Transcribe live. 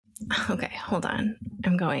Okay, hold on.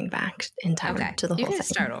 I'm going back in time to the you whole can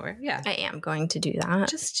thing. start over. Yeah. I am going to do that.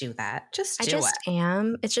 Just do that. Just I do just it.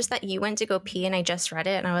 am. It's just that you went to go pee and I just read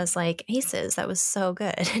it and I was like, Aces, that was so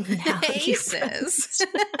good. And now Aces.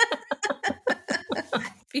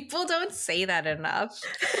 People don't say that enough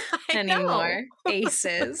anymore.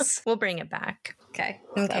 Aces. We'll bring it back. Okay.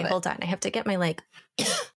 Okay, hold on. I have to get my like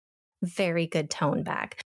very good tone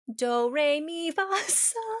back. Do, re, mi, fa,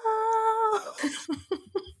 sol.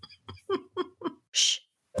 Shh.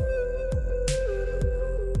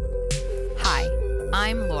 Hi,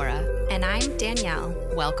 I'm Laura. And I'm Danielle.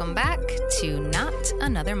 Welcome back to Not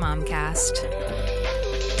Another Momcast.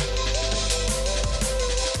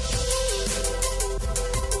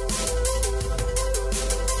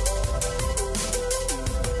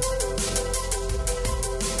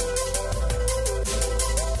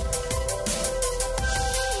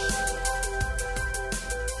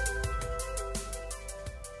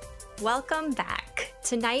 Welcome back.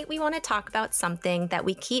 Tonight we want to talk about something that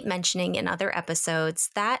we keep mentioning in other episodes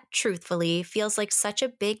that, truthfully, feels like such a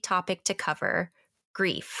big topic to cover: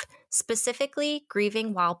 grief, specifically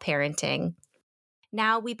grieving while parenting.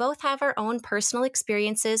 Now, we both have our own personal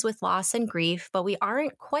experiences with loss and grief, but we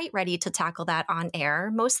aren't quite ready to tackle that on air,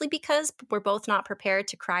 mostly because we're both not prepared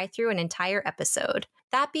to cry through an entire episode.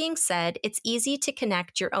 That being said, it's easy to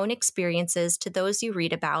connect your own experiences to those you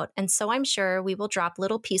read about, and so I'm sure we will drop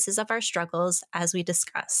little pieces of our struggles as we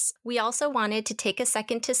discuss. We also wanted to take a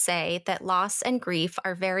second to say that loss and grief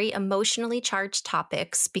are very emotionally charged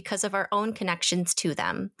topics because of our own connections to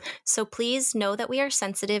them. So please know that we are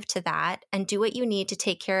sensitive to that and do what you need to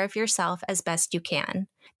take care of yourself as best you can.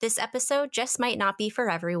 This episode just might not be for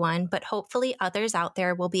everyone, but hopefully others out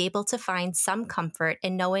there will be able to find some comfort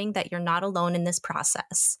in knowing that you're not alone in this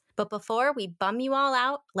process. But before we bum you all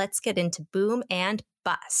out, let's get into boom and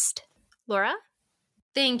bust. Laura?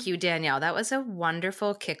 Thank you, Danielle. That was a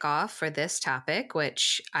wonderful kickoff for this topic,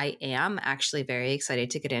 which I am actually very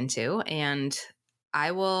excited to get into. And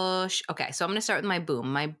I will, okay, so I'm going to start with my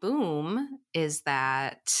boom. My boom is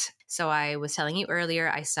that, so I was telling you earlier,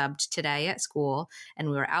 I subbed today at school and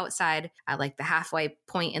we were outside at like the halfway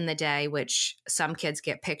point in the day, which some kids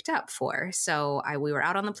get picked up for. So we were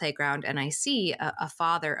out on the playground and I see a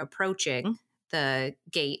father approaching the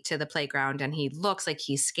gate to the playground and he looks like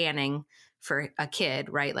he's scanning for a kid,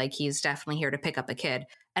 right? Like he's definitely here to pick up a kid.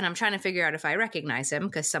 And I'm trying to figure out if I recognize him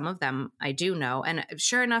because some of them I do know. And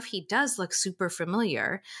sure enough, he does look super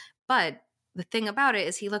familiar. But the thing about it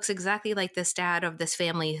is he looks exactly like this dad of this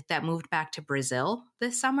family that moved back to Brazil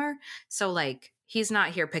this summer. So like he's not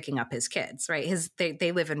here picking up his kids, right?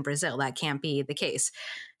 They live in Brazil. That can't be the case.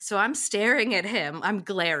 So I'm staring at him. I'm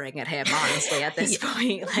glaring at him, honestly, at this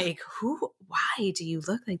point. Like, why do you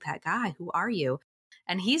look like that guy? Who are you?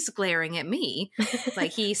 And he's glaring at me.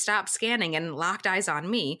 Like he stopped scanning and locked eyes on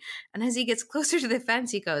me. And as he gets closer to the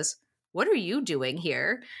fence, he goes, "What are you doing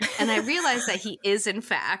here?" And I realized that he is, in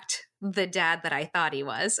fact, the dad that I thought he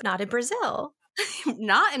was. Not in Brazil.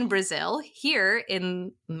 Not in Brazil, here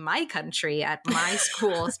in my country at my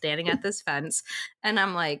school, standing at this fence. And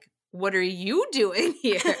I'm like, "What are you doing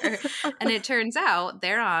here?" And it turns out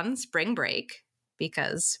they're on spring break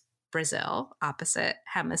because Brazil, opposite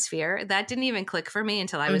hemisphere. That didn't even click for me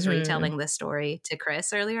until I was retelling this story to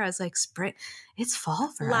Chris earlier. I was like, spring, it's fall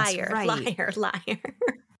for us. Right? Liar.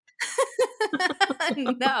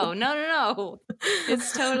 No.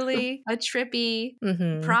 It's totally a trippy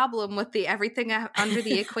problem with the everything under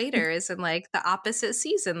the equator is in like the opposite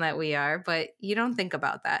season that we are, but you don't think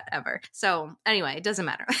about that ever. So anyway, it doesn't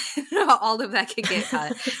matter. All of that can get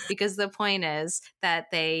cut because the point is that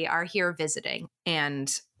they are here visiting and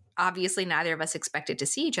obviously neither of us expected to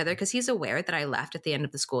see each other because he's aware that I left at the end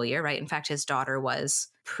of the school year, right? In fact, his daughter was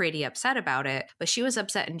pretty upset about it, but she was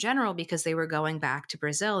upset in general because they were going back to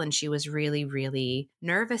Brazil and she was really, really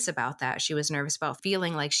nervous about that. She was nervous about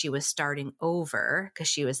feeling like she was starting over because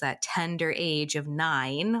she was that tender age of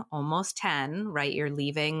 9, almost 10, right? You're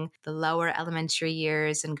leaving the lower elementary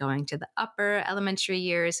years and going to the upper elementary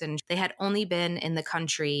years. And they had only been in the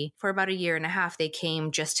country for about a year and a half. They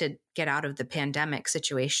came just to get out of the pandemic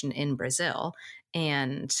situation in Brazil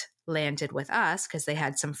and landed with us because they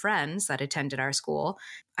had some friends that attended our school.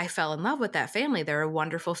 I fell in love with that family. They're a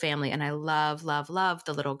wonderful family. And I love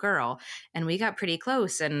the little girl. And we got pretty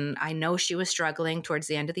close. And I know she was struggling towards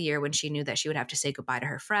the end of the year when she knew that she would have to say goodbye to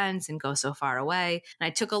her friends and go so far away. And I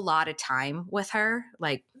took a lot of time with her,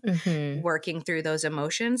 like working through those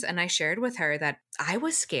emotions. And I shared with her that I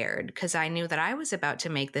was scared because I knew that I was about to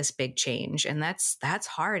make this big change. And that's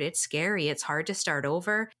hard. It's scary. It's hard to start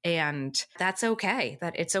over. And that's okay.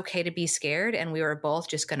 That it's okay to be scared. And we were both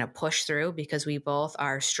just going to push through because we both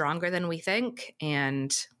are stronger than we think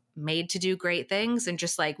and made to do great things. And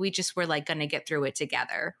just like, we just were like going to get through it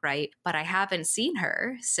together. Right. But I haven't seen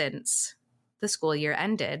her since the school year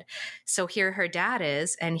ended. So here her dad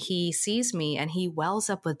is, and he sees me and he wells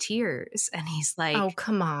up with tears. And he's like, oh,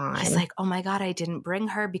 come on. He's like, oh my God, I didn't bring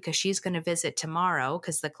her because she's going to visit tomorrow.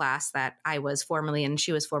 Because the class that I was formerly in,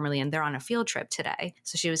 she was formerly in, they're on a field trip today.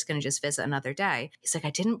 So she was going to just visit another day. He's like,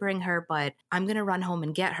 I didn't bring her, but I'm going to run home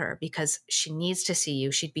and get her because she needs to see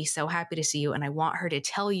you. She'd be so happy to see you. And I want her to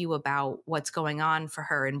tell you about what's going on for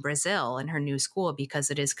her in Brazil and her new school,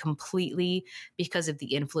 because it is completely because of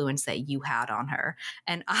the influence that you had on her.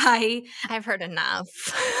 And I've heard enough.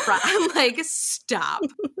 I'm like, stop.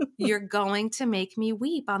 You're going to make me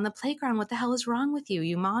weep on the playground. What the hell is wrong with you,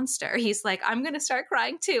 you monster? He's like, I'm going to start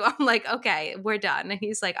crying too. I'm like, okay, we're done. And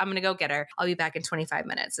he's like, I'm going to go get her. I'll be back in 25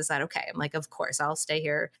 minutes. Is that okay? I'm like, of course, I'll stay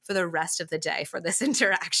here for the rest of the day for this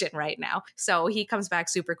interaction right now. So he comes back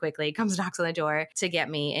super quickly, comes, knocks on the door to get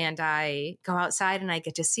me. And I go outside and I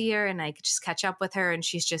get to see her and I just catch up with her. And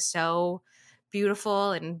she's just so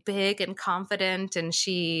beautiful and big and confident, and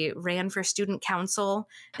she ran for student council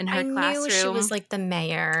in her classroom. I knew she was like the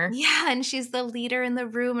mayor. Yeah, and she's the leader in the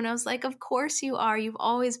room, and I was like, of course you are. You've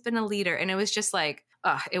always been a leader. And it was just like,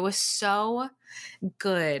 it was so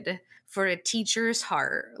good for a teacher's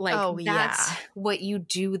heart. Like, that's what you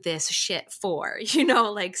do this shit for,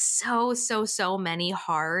 like so many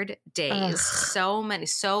hard days, so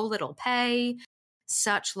little pay,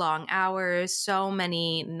 such long hours, so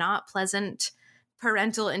many not pleasant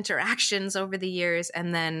parental interactions over the years.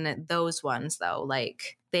 And then those ones, though,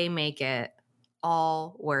 like, they make it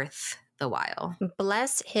all worth the while.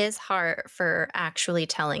 Bless his heart for actually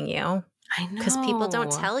telling you. I know. Because people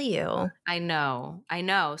don't tell you. I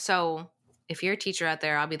know. So if you're a teacher out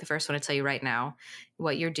there, I'll be the first one to tell you right now,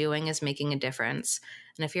 what you're doing is making a difference.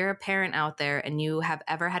 And if you're a parent out there and you have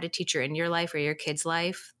ever had a teacher in your life or your kid's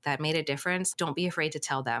life that made a difference, don't be afraid to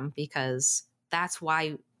tell them, because that's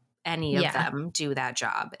why any of them do that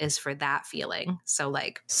job, is for that feeling. So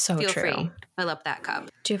like, feel free, fill up that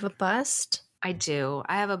cup. Do you have a bust? I do.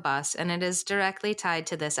 I have a bust, and it is directly tied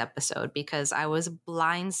to this episode because I was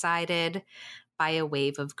blindsided by a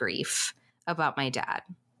wave of grief about my dad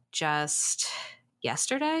just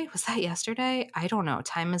yesterday. Was that yesterday? I don't know.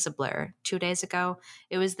 Time is a blur. 2 days ago.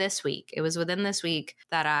 It was this week. It was within this week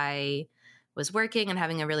that I was working and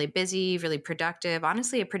having a really busy, really productive,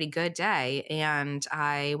 honestly, a pretty good day. And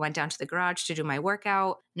I went down to the garage to do my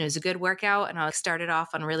workout, and it was a good workout. And I started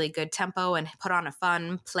off on really good tempo and put on a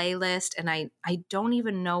fun playlist. And I don't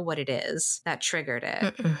even know what it is that triggered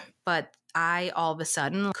it, but I all of a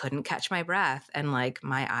sudden couldn't catch my breath, and like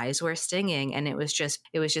my eyes were stinging. And it was just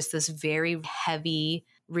this very heavy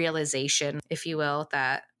realization, if you will,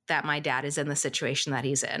 that my dad is in the situation that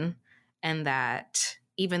he's in, and that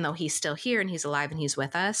even though he's still here and he's alive and he's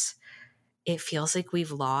with us, it feels like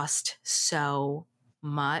we've lost so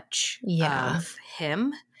much of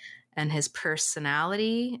him and his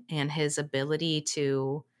personality and his ability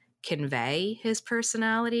to convey his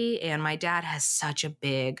personality. And my dad has such a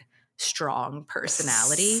big, strong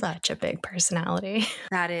personality. Such a big personality.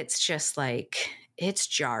 That it's just like, it's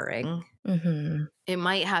jarring. It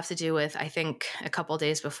might have to do with, I think, a couple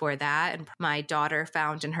days before that, and my daughter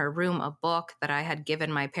found in her room a book that I had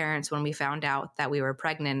given my parents when we found out that we were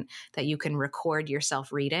pregnant, that you can record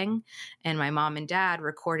yourself reading. And my mom and dad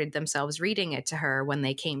recorded themselves reading it to her when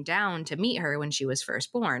they came down to meet her when she was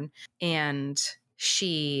first born. And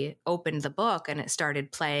she opened the book and it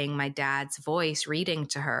started playing my dad's voice reading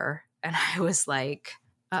to her. And I was like,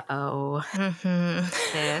 uh-oh,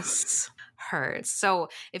 this hurts. So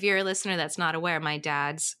if you're a listener that's not aware, my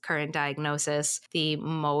dad's current diagnosis, the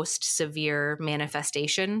most severe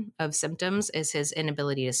manifestation of symptoms is his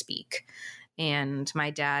inability to speak. And my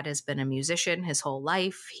dad has been a musician his whole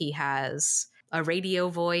life. He has a radio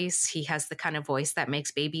voice. He has the kind of voice that makes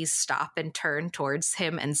babies stop and turn towards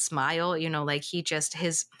him and smile. Like he just,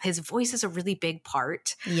 his voice is a really big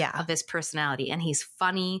part of his personality. And he's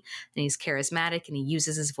funny and he's charismatic and he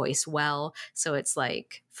uses his voice well. So it's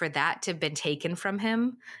like, for that to have been taken from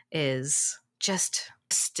him is just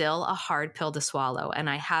still a hard pill to swallow. And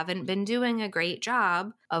I haven't been doing a great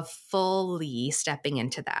job of fully stepping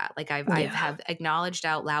into that. Like I have acknowledged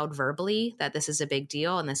out loud verbally that this is a big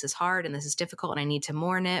deal and this is hard and this is difficult and I need to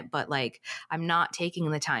mourn it. But like, I'm not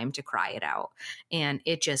taking the time to cry it out. And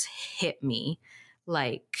it just hit me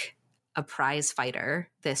like a prize fighter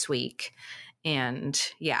this week. And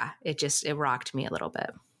yeah, it rocked me a little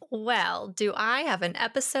bit. Well, do I have an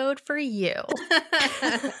episode for you?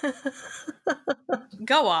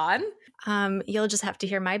 Go on. You'll just have to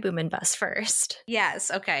hear my boom and bust first.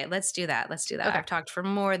 Yes. Okay. Let's do that. Okay. I've talked for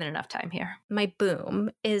more than enough time here. My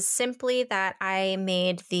boom is simply that I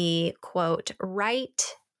made the quote,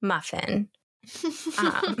 right muffin.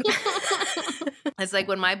 It's like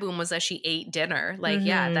when my boom was that she ate dinner. Like,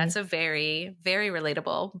 yeah, that's a very, very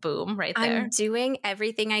relatable boom right there. I'm doing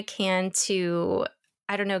everything I can to,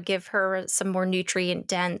 I don't know, give her some more nutrient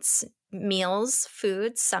dense meals,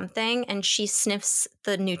 foods, something, and she sniffs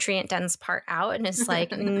the nutrient dense part out and is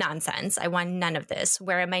like, nonsense. I want none of this.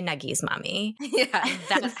 Where are my nuggies, mommy? Yeah,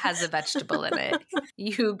 that has a vegetable in it.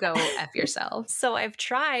 You go F yourself. So I've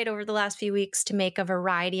tried over the last few weeks to make a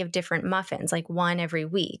variety of different muffins, like one every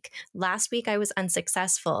week. Last week I was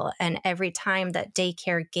unsuccessful, and every time that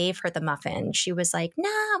daycare gave her the muffin, she was like, no,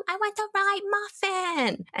 I want the right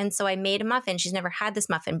muffin. And so I made a muffin. She's never had this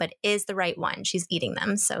muffin, but is the right one. She's eating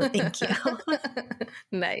them. So thank you.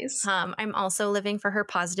 Nice. I'm also living for her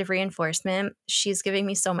positive reinforcement. She's giving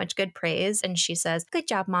me so much good praise, and she says, good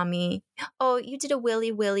job, mommy. Oh, you did a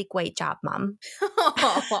really great job, mom.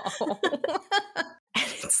 And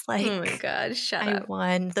it's like, oh my God, shut up. I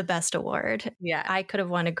won the best award. Yeah. I could have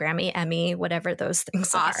won a Grammy, Emmy, whatever those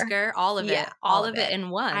things are. Oscar, all of it. All of it in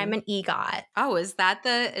one. I'm an EGOT. Oh, is that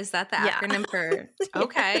the acronym for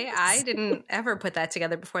okay. Yes. I didn't ever put that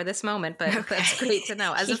together before this moment, but that's great to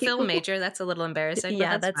know. As a film major, that's a little embarrassing.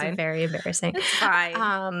 Yeah, that's fine. Very embarrassing. It's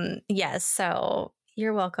fine. Yes, so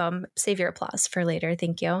you're welcome. Save your applause for later.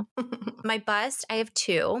 Thank you. My bust, I have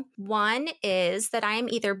two. One is that I am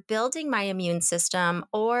either building my immune system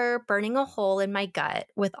or burning a hole in my gut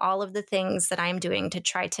with all of the things that I'm doing to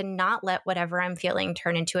try to not let whatever I'm feeling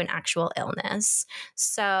turn into an actual illness.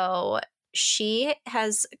 So she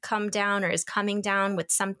has come down or is coming down with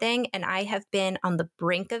something, and I have been on the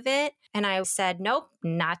brink of it. And I said, nope,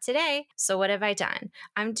 not today. So what have I done?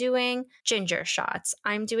 I'm doing ginger shots.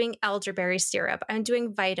 I'm doing elderberry syrup. I'm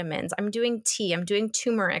doing vitamins. I'm doing tea. I'm doing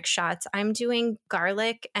turmeric shots. I'm doing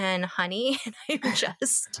garlic and honey. And I'm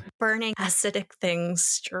just burning acidic things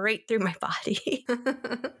straight through my body.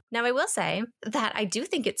 Now, I will say that I do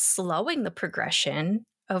think it's slowing the progression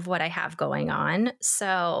of what I have going on.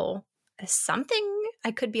 So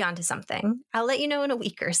I could be onto something. I'll let you know in a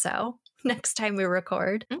week or so. Next time we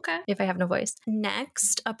record. Okay. If I have no voice.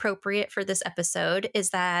 Next, appropriate for this episode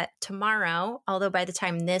is that tomorrow, although by the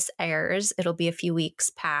time this airs, it'll be a few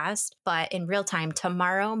weeks past, but in real time,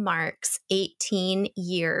 tomorrow marks 18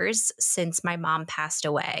 years since my mom passed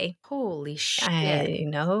away. Holy shit. I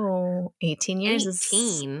know. 18 years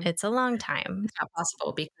 18? It's a long time. It's not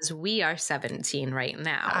possible because we are 17 right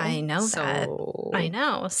now. I know that. I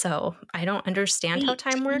know. So I don't understand how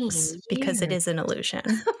time works because it is an illusion.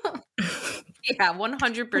 Yeah,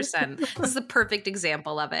 100%. This is the perfect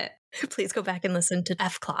example of it. Please go back and listen to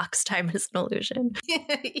F Clocks. Time is an illusion.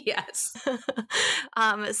 Yes.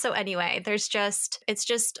 So anyway, it's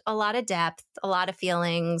just a lot of depth, a lot of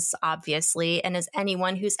feelings, obviously. And as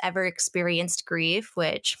anyone who's ever experienced grief,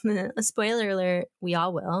 which, a spoiler alert, we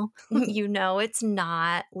all will, you know, it's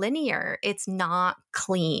not linear. It's not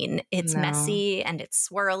clean. It's messy and it's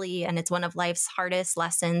swirly, and it's one of life's hardest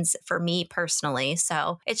lessons for me personally.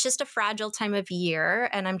 So it's just a fragile time of year,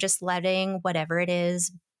 and I'm just letting whatever it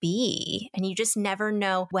is be. And you just never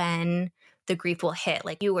know when the grief will hit.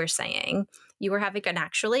 Like you were saying, you were having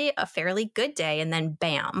actually a fairly good day, and then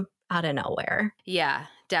bam, out of nowhere. Yeah,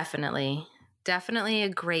 definitely. Definitely a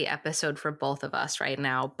great episode for both of us right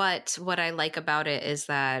now. But what I like about it is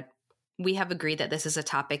that we have agreed that this is a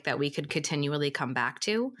topic that we could continually come back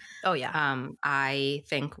to. Oh, yeah. I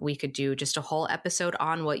think we could do just a whole episode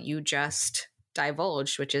on what you just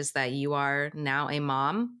divulged, which is that you are now a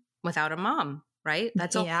mom without a mom. Right?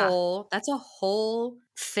 That's a whole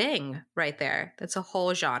thing right there. That's a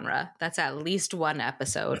whole genre. That's at least one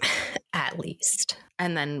episode. At least.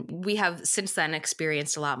 And then we have since then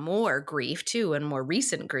experienced a lot more grief too, and more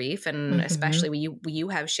recent grief. And especially you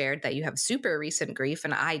have shared that you have super recent grief.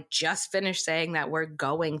 And I just finished saying that we're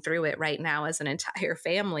going through it right now as an entire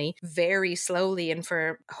family, very slowly and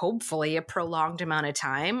for hopefully a prolonged amount of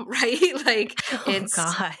time, right? Like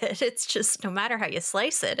it's just no matter how you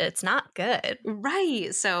slice it, it's not good.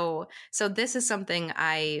 Right. So this is something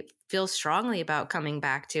I feel strongly about coming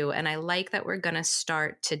back to. And I like that we're going to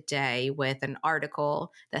start today with an article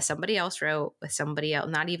article that somebody else wrote with somebody else,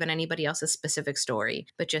 not even anybody else's specific story,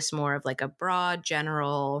 but just more of like a broad,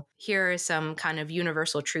 general, here are some kind of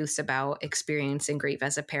universal truths about experiencing grief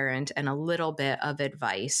as a parent and a little bit of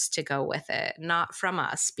advice to go with it. Not from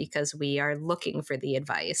us, because we are looking for the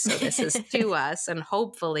advice. So this is to us. And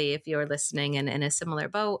hopefully, if you're listening and in a similar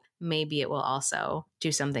boat, maybe it will also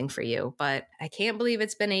do something for you. But I can't believe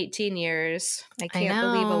it's been 18 years. I can't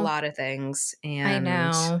believe a lot of things. And I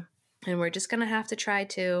know. And we're just going to have to try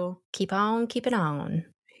to keep on keeping on.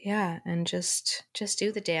 Yeah. And just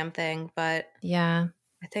do the damn thing. But yeah,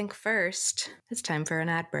 I think first it's time for an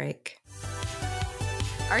ad break.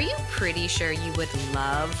 Are you pretty sure you would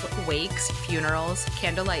love wakes, funerals,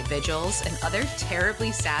 candlelight vigils, and other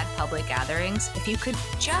terribly sad public gatherings if you could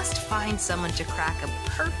just find someone to crack a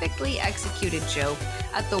perfectly executed joke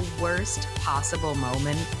at the worst possible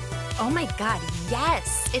moment? Oh my God,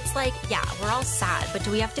 yes. It's like, yeah, we're all sad, but do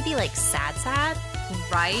we have to be like sad?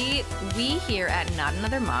 Right? We here at Not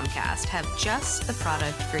Another Momcast have just the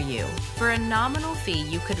product for you. For a nominal fee,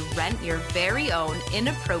 you could rent your very own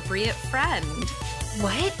inappropriate friend.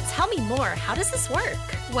 What? Tell me more. How does this work?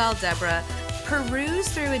 Well, Deborah, peruse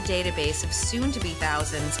through a database of soon-to-be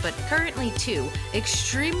thousands, but currently 2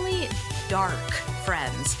 extremely dark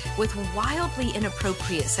friends with wildly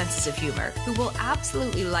inappropriate senses of humor who will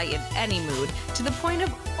absolutely lighten any mood to the point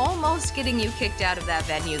of almost getting you kicked out of that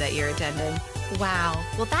venue that you're attending. Wow.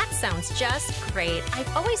 Well, that sounds just great. I've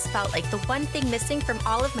always felt like the one thing missing from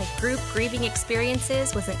all of my group grieving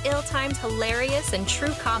experiences was an ill-timed, hilarious, and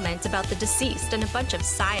true comment about the deceased and a bunch of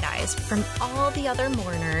side eyes from all the other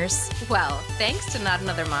mourners. Well, thanks to Not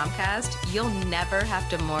Another Momcast, you'll never have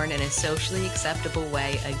to mourn in a socially acceptable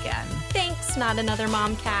way again. Thanks, Not Another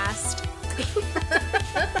Momcast. Okay.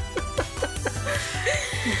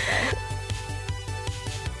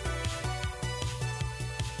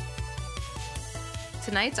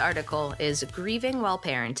 Tonight's article is Grieving While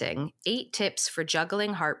Parenting, 8 Tips for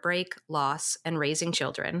Juggling Heartbreak, Loss, and Raising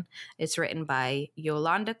Children. It's written by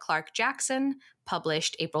Yolanda Clark Jackson,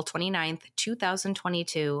 published April 29th,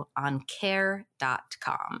 2022 on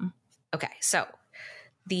care.com. Okay, so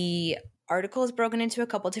the article is broken into a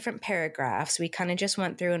couple different paragraphs. We kind of just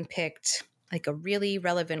went through and picked like a really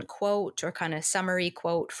relevant quote or kind of summary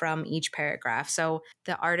quote from each paragraph. So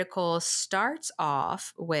the article starts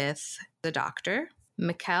off with the doctor,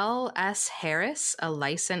 Mikkel S. Harris, a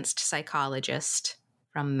licensed psychologist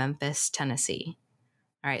from Memphis, Tennessee.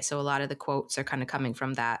 All right, so a lot of the quotes are kind of coming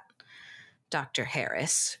from that Dr.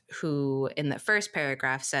 Harris, who in the first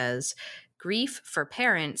paragraph says, grief for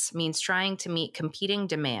parents means trying to meet competing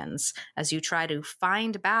demands as you try to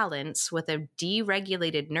find balance with a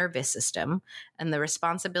deregulated nervous system and the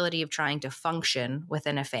responsibility of trying to function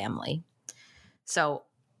within a family. So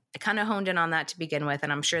I kind of honed in on that to begin with,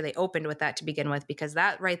 and I'm sure they opened with that to begin with because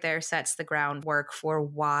that right there sets the groundwork for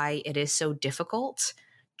why it is so difficult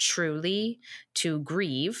truly to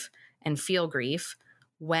grieve and feel grief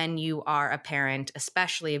when you are a parent,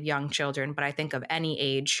 especially of young children, but I think of any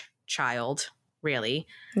age child, really.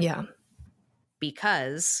 Yeah.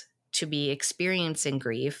 Because to be experiencing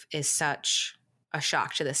grief is such a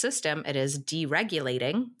shock to the system. It is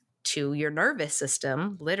deregulating to your nervous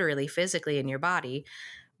system, literally, physically in your body,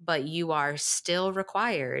 but you are still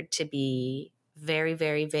required to be very,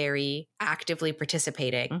 very, very actively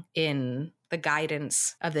participating in the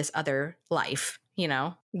guidance of this other life, you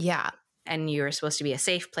know? Yeah. And you're supposed to be a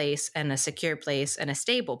safe place and a secure place and a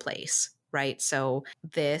stable place, right? So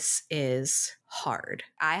this is hard.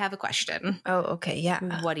 I have a question. Oh, okay.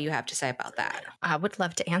 Yeah. What do you have to say about that? I would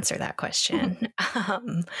love to answer that question.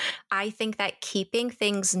 I think that keeping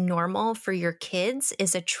things normal for your kids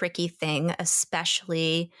is a tricky thing,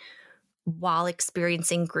 especially while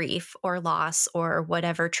experiencing grief or loss or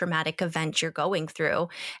whatever traumatic event you're going through.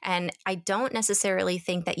 And I don't necessarily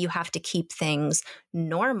think that you have to keep things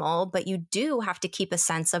normal, but you do have to keep a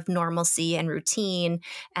sense of normalcy and routine.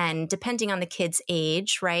 And depending on the kid's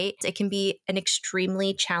age, right, it can be an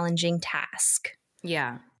extremely challenging task.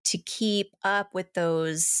 Yeah. To keep up with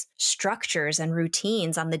those structures and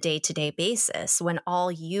routines on the day-to-day basis when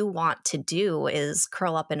all you want to do is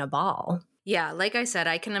curl up in a ball. Yeah, like I said,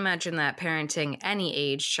 I can imagine that parenting any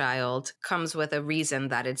age child comes with a reason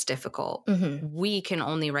that it's difficult. Mm-hmm. We can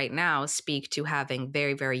only right now speak to having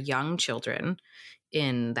very, very young children.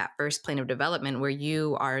 in that first plane of development where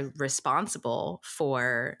you are responsible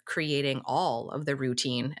for creating all of the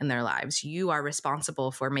routine in their lives. You are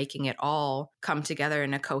responsible for making it all come together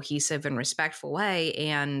in a cohesive and respectful way.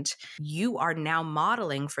 And you are now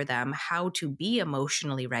modeling for them how to be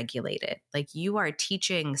emotionally regulated. Like, you are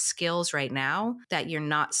teaching skills right now that you're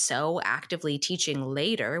not so actively teaching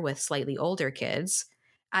later with slightly older kids,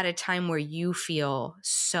 at a time where you feel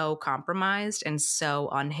so compromised and so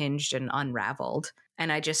unhinged and unraveled. And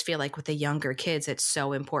I just feel like with the younger kids, it's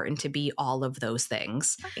so important to be all of those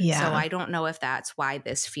things. Yeah. So I don't know if that's why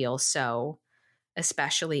this feels so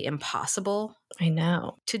especially impossible I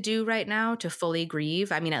know. to do right now, to fully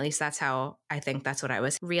grieve. I mean, at least that's how I think that's what I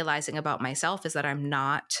was realizing about myself, is that I'm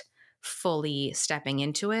not fully stepping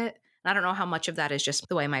into it. And I don't know how much of that is just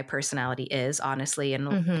the way my personality is, honestly.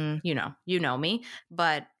 And, you know me,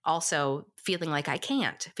 but also feeling like I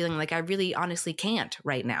can't, feeling like I really honestly can't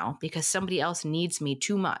right now because somebody else needs me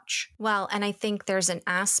too much. Well, and I think there's an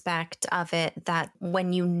aspect of it that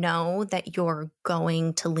when you know that you're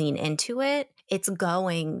going to lean into it, it's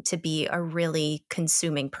going to be a really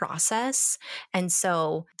consuming process. And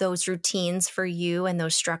so those routines for you and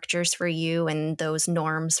those structures for you and those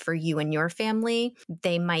norms for you and your family,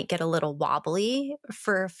 they might get a little wobbly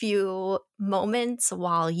for a few moments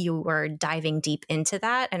while you were diving deep into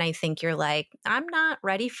that. And I think you're like, I'm not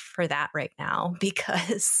ready for that right now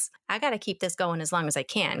because I got to keep this going as long as I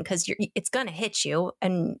can because it's going to hit you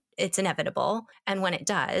and it's inevitable. And when it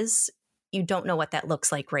does, you don't know what that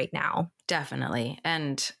looks like right now. Definitely.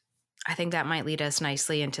 And I think that might lead us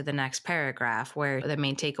nicely into the next paragraph, where the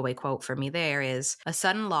main takeaway quote for me there is, a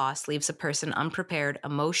sudden loss leaves a person unprepared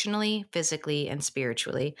emotionally, physically, and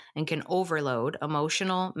spiritually, and can overload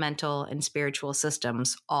emotional, mental, and spiritual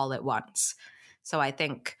systems all at once. So I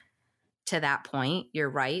think to that point, you're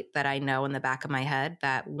right that I know in the back of my head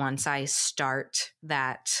that once I start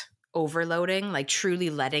that overloading, like truly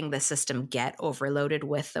letting the system get overloaded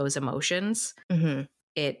with those emotions,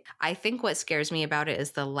 I think what scares me about it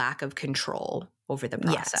is the lack of control over the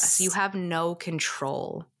process. Yes. You have no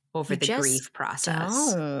control over the grief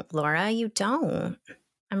process. Don't, Laura, you don't.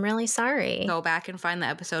 I'm really sorry. Go back and find the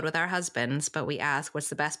episode with our husbands, but we ask, what's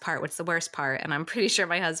the best part? What's the worst part? And I'm pretty sure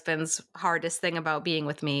my husband's hardest thing about being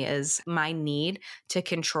with me is my need to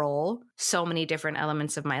control so many different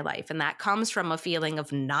elements of my life. And that comes from a feeling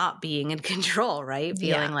of not being in control, right?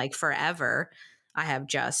 Feeling like forever I have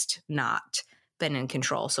just not been in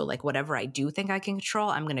control. So like whatever I do think I can control,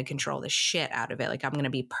 I'm going to control the shit out of it. Like I'm going to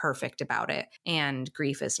be perfect about it. And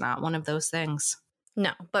grief is not one of those things.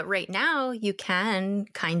 No, but right now you can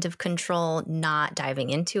kind of control not diving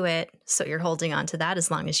into it. So you're holding on to that as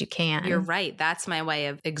long as you can. You're right. That's my way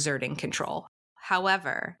of exerting control.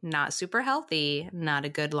 However, not super healthy, not a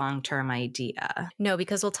good long-term idea. No,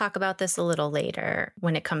 because we'll talk about this a little later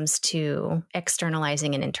when it comes to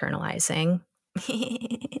externalizing and internalizing.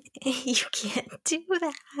 You can't do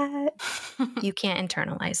that. You can't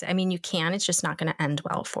internalize it. I mean, you can. It's just not going to end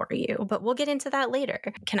well for you. But we'll get into that later.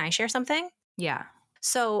 Can I share something? Yeah.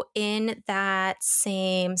 So in that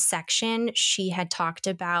same section, she had talked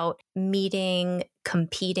about meeting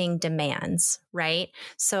competing demands, right?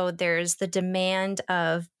 So there's the demand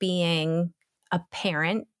of being a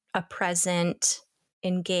parent, a present,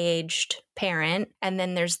 engaged parent, and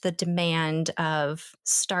then there's the demand of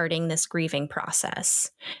starting this grieving process.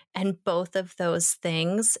 And both of those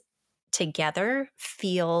things together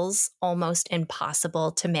feels almost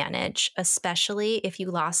impossible to manage, especially if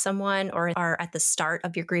you lost someone or are at the start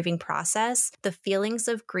of your grieving process. The feelings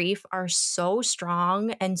of grief are so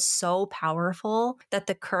strong and so powerful that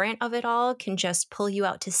the current of it all can just pull you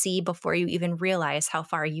out to sea before you even realize how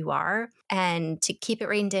far you are. And to keep it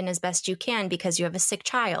reined in as best you can because you have a sick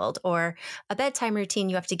child or a bedtime routine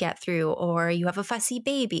you have to get through or you have a fussy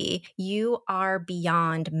baby, you are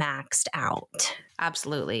beyond maxed out.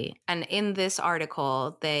 Absolutely. And in this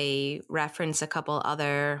article, they reference a couple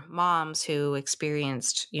other moms who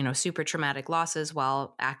experienced, super traumatic losses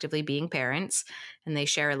while actively being parents. And they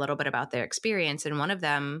share a little bit about their experience. And one of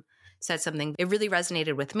them said something, it really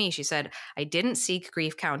resonated with me. She said, I didn't seek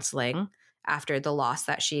grief counseling after the loss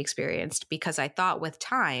that she experienced because I thought with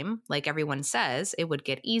time, like everyone says, it would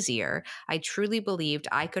get easier. I truly believed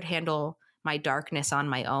I could handle my darkness on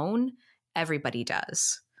my own. Everybody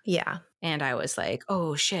does. Yeah. And I was like,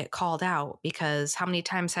 oh shit, called out, because how many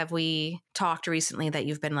times have we talked recently that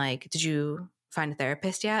you've been like, did you find a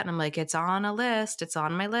therapist yet? And I'm like, it's on a list. It's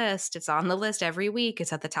on my list. It's on the list every week.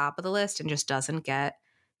 It's at the top of the list and just doesn't get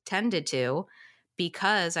tended to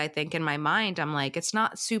because I think in my mind, I'm like, it's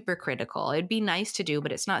not super critical. It'd be nice to do,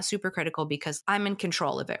 but it's not super critical because I'm in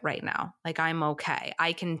control of it right now. Like, I'm okay.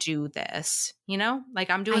 I can do this, like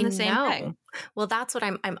I'm doing I the same know. thing. Well, that's what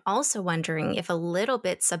I'm also wondering if a little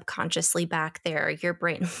bit subconsciously back there, your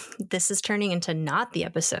brain, this is turning into not the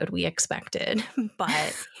episode we expected,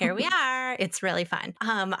 but here we are. It's really fun.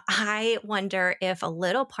 I wonder if a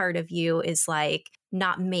little part of you is like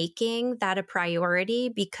not making that a priority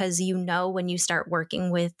because when you start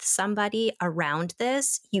working with somebody around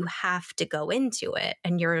this, you have to go into it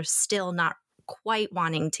and you're still not quite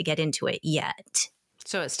wanting to get into it yet.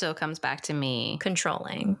 So it still comes back to me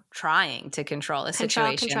trying to control a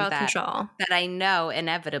situation that I know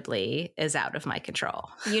inevitably is out of my control.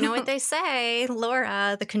 You know what they say,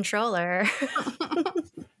 Laura, the controller.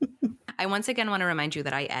 I once again want to remind you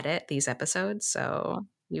that I edit these episodes, so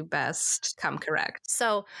you best come correct.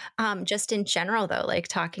 So just in general, though, like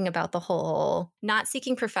talking about the whole not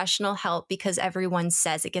seeking professional help because everyone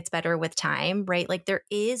says it gets better with time, right? Like there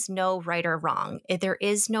is no right or wrong. There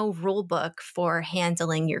is no rule book for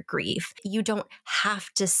handling your grief. You don't have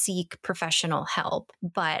to seek professional help.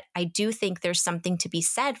 But I do think there's something to be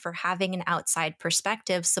said for having an outside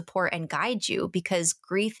perspective support and guide you because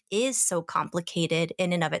grief is so complicated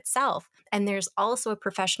in and of itself. And there's also a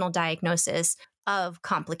professional diagnosis of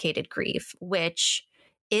complicated grief, which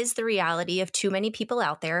is the reality of too many people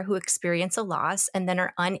out there who experience a loss and then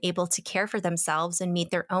are unable to care for themselves and meet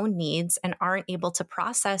their own needs and aren't able to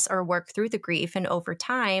process or work through the grief. And over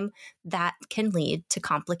time, that can lead to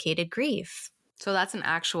complicated grief. So that's an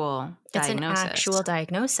actual diagnosis. It's an actual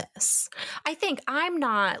diagnosis. I think I'm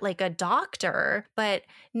not like a doctor, but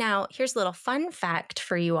now here's a little fun fact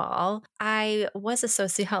for you all. I was a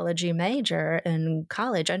sociology major in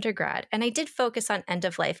college undergrad, and I did focus on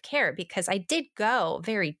end-of-life care because I did go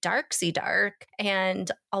very darksy dark. And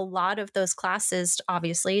a lot of those classes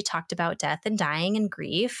obviously talked about death and dying and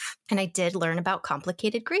grief. And I did learn about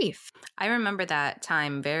complicated grief. I remember that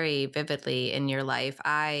time very vividly in your life.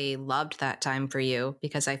 I loved that time for you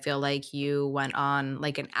because I feel like you went on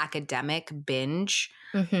like an academic binge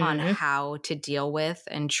on how to deal with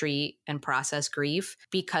and treat and process grief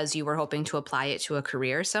because you were hoping to apply it to a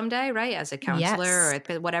career someday, right? As a counselor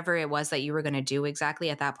or whatever it was that you were going to do exactly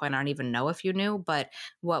at that point. I don't even know if you knew, but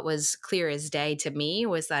what was clear as day to me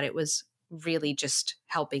was that it was really just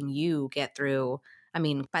helping you get through. I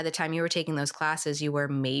mean, by the time you were taking those classes, you were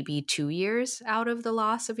maybe 2 years out of the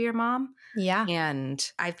loss of your mom. Yeah.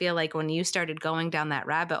 And I feel like when you started going down that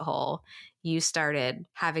rabbit hole, you started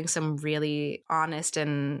having some really honest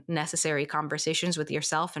and necessary conversations with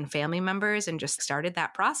yourself and family members and just started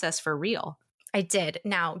that process for real. I did.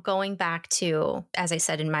 Now, going back to, as I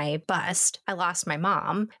said in my bust, I lost my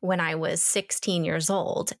mom when I was 16 years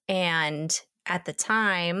old. And at the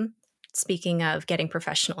time, speaking of getting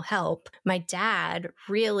professional help, my dad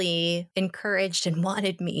really encouraged and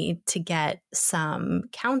wanted me to get some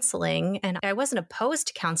counseling. And I wasn't opposed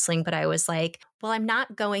to counseling, but I was like, well, I'm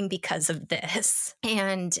not going because of this.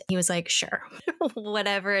 And he was like, sure,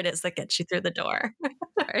 whatever it is that gets you through the door.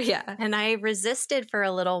 Yeah. And I resisted for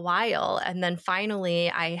a little while. And then finally,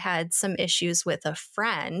 I had some issues with a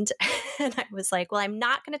friend. And I was like, well, I'm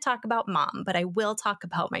not going to talk about mom, but I will talk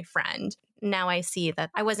about my friend. Now I see that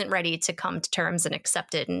I wasn't ready to come to terms and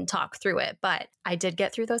accept it and talk through it. But I did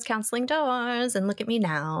get through those counseling doors. And look at me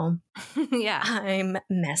now. Yeah. I'm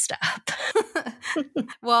messed up.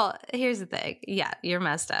 Well, here's the thing. Yeah, you're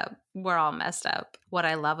messed up. We're all messed up. What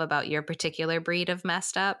I love about your particular breed of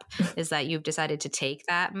messed up is that you've decided to take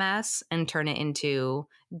that mess and turn it into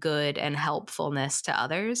good and helpfulness to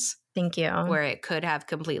others. Thank you. Where it could have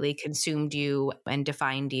completely consumed you and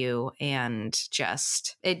defined you and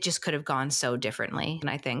it just could have gone so differently. And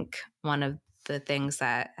I think one of the things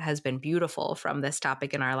that has been beautiful from this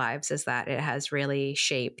topic in our lives is that it has really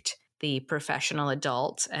shaped the professional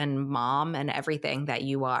adult and mom and everything that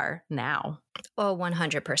you are now. Oh,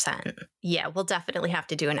 100%. Yeah, we'll definitely have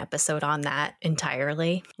to do an episode on that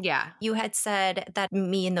entirely. Yeah. You had said that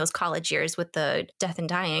me in those college years with the death and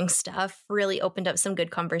dying stuff really opened up some good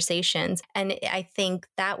conversations. And I think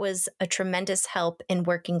that was a tremendous help in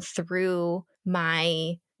working through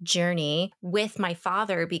my journey with my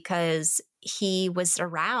father because he was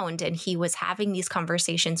around and he was having these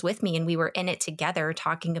conversations with me and we were in it together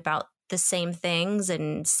talking about the same things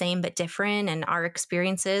and same but different and our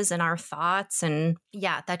experiences and our thoughts. And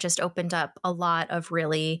yeah, that just opened up a lot of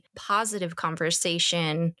really positive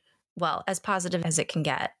conversation. Well, as positive as it can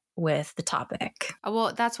get with the topic.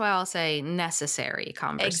 Well, that's why I'll say necessary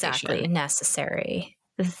conversation. Exactly. Necessary.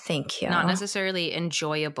 Thank you. Not necessarily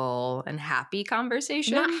enjoyable and happy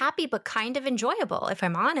conversation. Not happy, but kind of enjoyable, if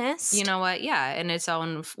I'm honest. You know what? Yeah, in its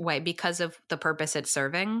own way, because of the purpose it's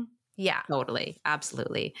serving. Yeah. Totally.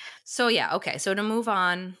 Absolutely. So yeah, okay. So to move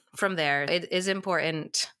on from there, it is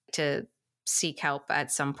important to seek help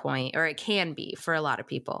at some point, or it can be for a lot of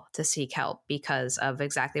people to seek help because of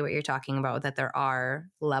exactly what you're talking about, that there are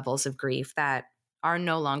levels of grief that are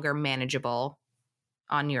no longer manageable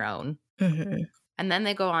on your own. Mm-hmm. And then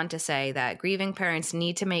they go on to say that grieving parents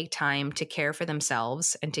need to make time to care for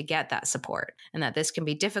themselves and to get that support, and that this can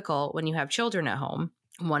be difficult when you have children at home.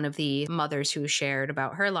 One of the mothers who shared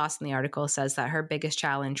about her loss in the article says that her biggest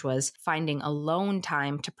challenge was finding alone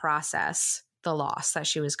time to process the loss that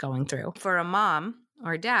she was going through. For a mom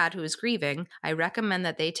or dad who is grieving, I recommend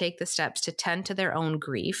that they take the steps to tend to their own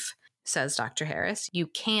grief, says Dr. Harris. You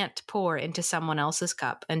can't pour into someone else's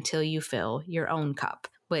cup until you fill your own cup,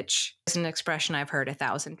 which is an expression I've heard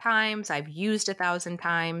 1,000 times. I've used 1,000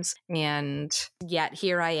 times. And yet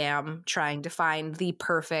here I am trying to find the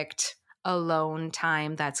perfect alone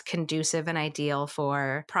time that's conducive and ideal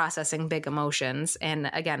for processing big emotions. And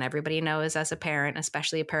again, everybody knows as a parent,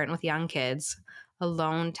 especially a parent with young kids,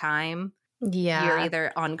 alone time, you're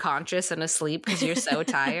either unconscious and asleep because you're so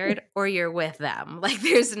tired, or you're with them. Like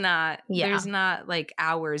there's not like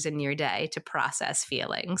hours in your day to process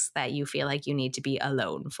feelings that you feel like you need to be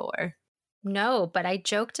alone for. No, but I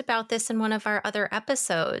joked about this in one of our other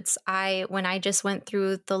episodes. When I just went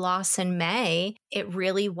through the loss in May, it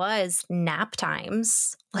really was nap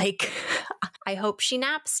times. Like, I hope she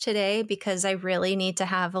naps today because I really need to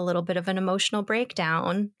have a little bit of an emotional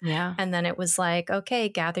breakdown. Yeah. And then it was like, okay,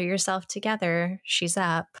 gather yourself together. She's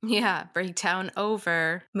up. Yeah. Breakdown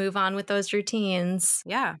over. Move on with those routines.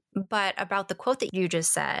 Yeah. But about the quote that you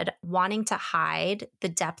just said, wanting to hide the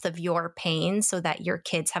depth of your pain so that your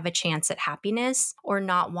kids have a chance at happiness, or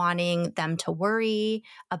not wanting them to worry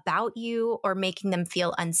about you or making them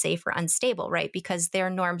feel unsafe or unstable, right? Because their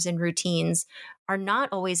norms and routines are not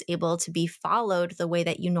always able to be followed the way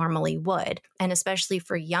that you normally would. And especially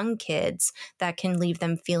for young kids, that can leave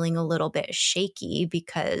them feeling a little bit shaky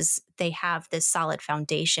because they have this solid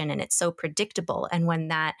foundation and it's so predictable. And when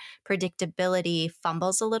that predictability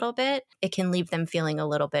fumbles a little bit, it can leave them feeling a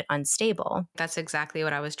little bit unstable. That's exactly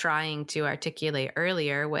what I was trying to articulate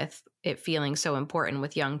earlier with it feeling so important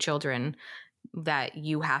with young children, that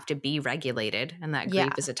you have to be regulated, and that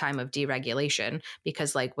grief is a time of deregulation,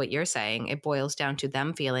 because like what you're saying, it boils down to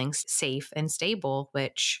them feeling safe and stable,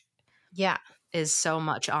 which is so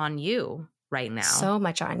much on you right now. So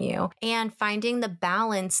much on you. And finding the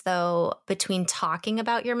balance though between talking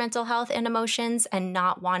about your mental health and emotions and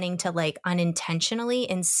not wanting to like unintentionally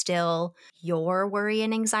instill your worry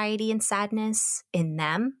and anxiety and sadness in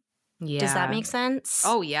them. Yeah. Does that make sense?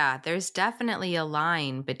 Oh, yeah. There's definitely a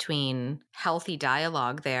line between healthy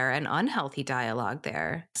dialogue there and unhealthy dialogue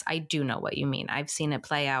there. I do know what you mean. I've seen it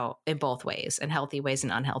play out in both ways, in healthy ways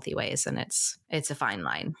and unhealthy ways. And it's a fine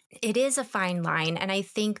line. It is a fine line. And I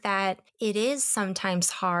think that it is sometimes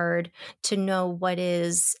hard to know what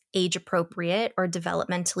is age appropriate or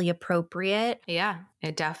developmentally appropriate. Yeah,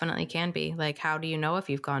 it definitely can be. Like, how do you know if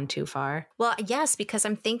you've gone too far? Well, yes, because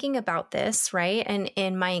I'm thinking about this, right? And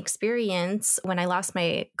in my experience, when I lost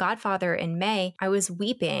my godfather in May, I was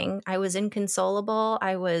weeping. I was inconsolable.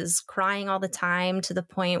 I was crying all the time, to the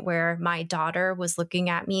point where my daughter was looking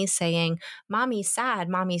at me saying, "Mommy's sad,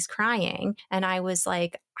 mommy's crying." And I was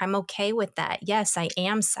like, I'm okay with that. Yes, I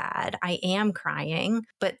am sad. I am crying.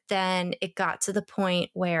 But then it got to the point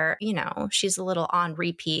where, you know, she's a little on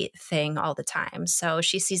repeat thing all the time. So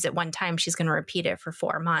she sees it one time, she's going to repeat it for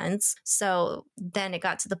 4 months. So then it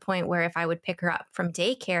got to the point where if I would pick her up from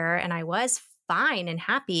daycare and I was fine and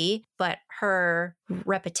happy, but her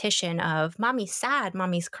repetition of mommy's sad,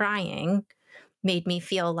 mommy's crying made me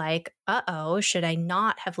feel like, uh-oh, should I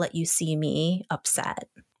not have let you see me upset?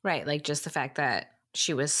 Right. Like just the fact that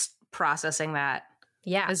she was processing that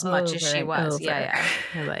as over much as she was. over. Yeah.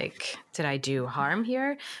 You're like, did I do harm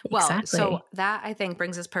here? Exactly. Well, so that I think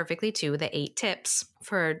brings us perfectly to the 8 tips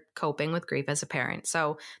for coping with grief as a parent.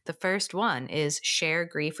 So the first one is share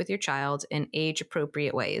grief with your child in age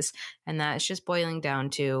appropriate ways. And that is just boiling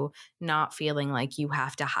down to not feeling like you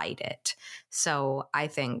have to hide it. So I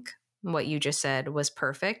think what you just said was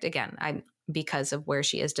perfect. Again, because of where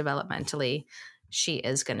she is developmentally, she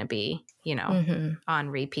is going to be, you know, on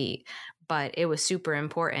repeat. But it was super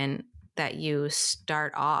important that you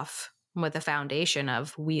start off with a foundation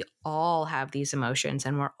of we all have these emotions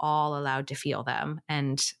and we're all allowed to feel them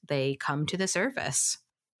and they come to the surface.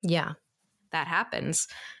 Yeah. That happens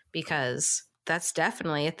because that's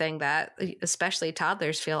definitely a thing that especially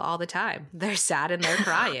toddlers feel all the time. They're sad and they're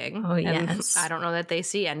crying. Oh, And yes. I don't know that they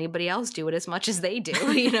see anybody else do it as much as they do,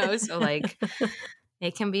 So like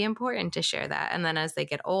it can be important to share that. And then as they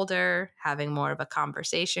get older, having more of a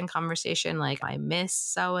conversation like, I miss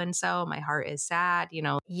so-and-so, my heart is sad,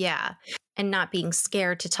 Yeah. And not being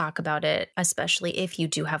scared to talk about it, especially if you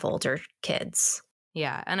do have older kids.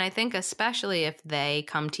 Yeah. And I think especially if they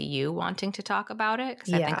come to you wanting to talk about it,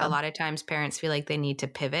 because I think a lot of times parents feel like they need to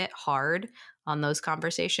pivot hard on those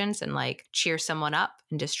conversations and like cheer someone up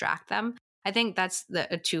and distract them. I think that's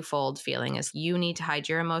a twofold feeling is you need to hide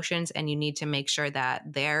your emotions and you need to make sure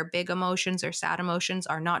that their big emotions or sad emotions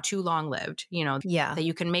are not too long lived, that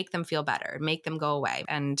you can make them feel better, make them go away.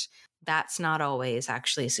 And that's not always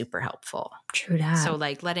actually super helpful. True that. So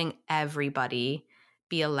like letting everybody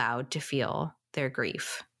be allowed to feel their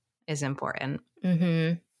grief is important.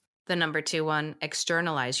 Mm-hmm. The number 2 one,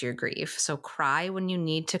 externalize your grief. So cry when you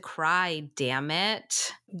need to cry, damn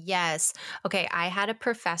it. Yes. Okay. I had a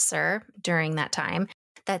professor during that time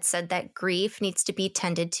that said that grief needs to be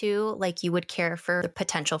tended to like you would care for the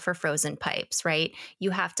potential for frozen pipes, right?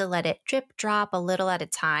 You have to let it drip drop a little at a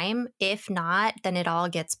time. If not, then it all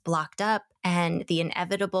gets blocked up and the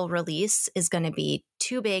inevitable release is going to be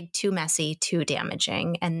too big, too messy, too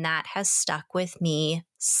damaging. And that has stuck with me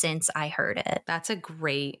since I heard it. That's a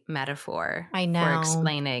great metaphor I know. for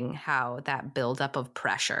explaining how that buildup of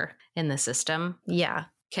pressure in the system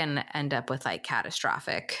can end up with like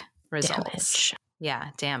catastrophic results. Damage. Yeah,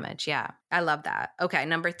 damage. Yeah. I love that. Okay,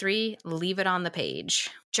 number 3, leave it on the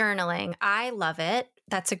page. Journaling. I love it.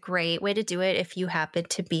 That's a great way to do it if you happen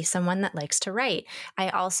to be someone that likes to write. I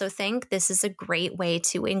also think this is a great way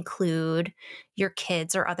to include your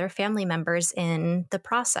kids or other family members in the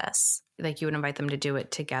process. Like you would invite them to do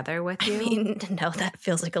it together with you? I mean, no, that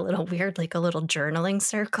feels like a little weird, like a little journaling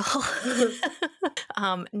circle.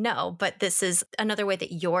 No, but this is another way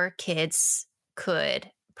that your kids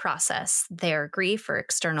could process their grief or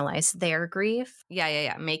externalize their grief.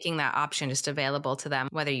 Yeah. Making that option just available to them,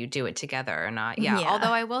 whether you do it together or not. Yeah.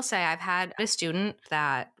 Although I will say I've had a student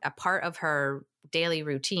that a part of her daily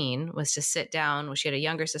routine was to sit down. She had a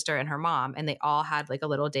younger sister and her mom, and they all had like a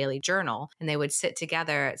little daily journal, and they would sit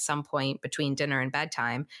together at some point between dinner and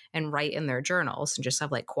bedtime and write in their journals and just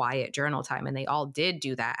have like quiet journal time. And they all did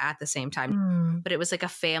do that at the same time. But it was like a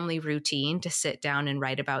family routine to sit down and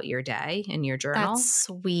write about your day in your journal. That's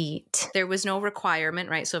sweet. There was no requirement,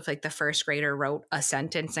 right? So if like the first grader wrote a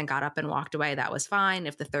sentence and got up and walked away, that was fine.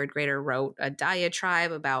 If the third grader wrote a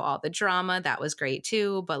diatribe about all the drama, that was great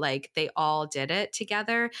too. But like they all did it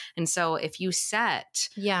together. And so if you set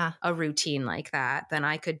a routine like that, then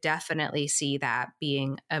I could definitely see that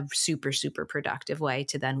being a super, super productive way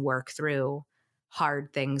to then work through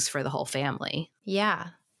hard things for the whole family. Yeah.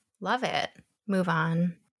 Love it. Move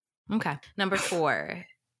on. Okay. Number 4,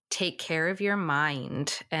 take care of your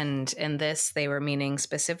mind. And in this, they were meaning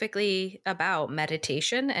specifically about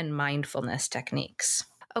meditation and mindfulness techniques.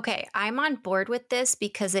 Okay, I'm on board with this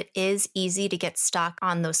because it is easy to get stuck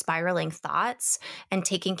on those spiraling thoughts, and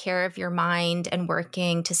taking care of your mind and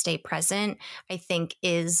working to stay present, I think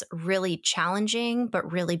is really challenging,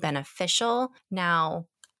 but really beneficial. Now,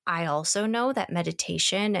 I also know that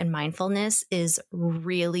meditation and mindfulness is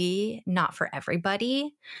really not for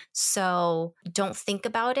everybody. So don't think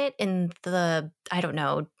about it in the,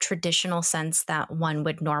 traditional sense that one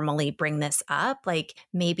would normally bring this up. Like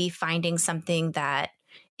maybe finding something that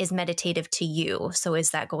is meditative to you. So is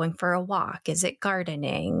that going for a walk? Is it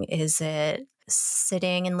gardening? Is it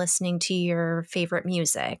sitting and listening to your favorite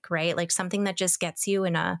music, right? Like something that just gets you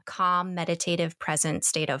in a calm, meditative, present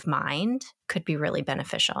state of mind could be really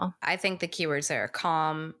beneficial. I think the keywords there are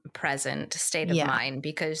calm, present state of mind,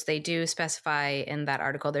 because they do specify in that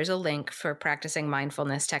article, there's a link for practicing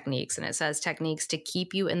mindfulness techniques. And it says techniques to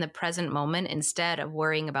keep you in the present moment instead of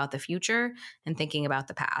worrying about the future and thinking about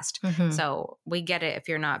the past. So we get it if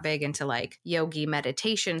you're not big into like yogi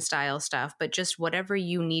meditation style stuff, but just whatever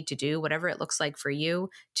you need to do, whatever it looks like for you,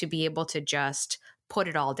 to be able to just put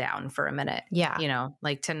it all down for a minute.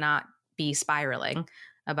 Like to not be spiraling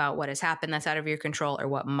about what has happened that's out of your control or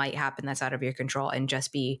what might happen that's out of your control, and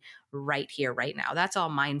just be right here, right now. That's all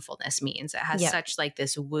mindfulness means. It has such like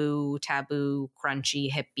this woo, taboo,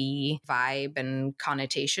 crunchy, hippie vibe and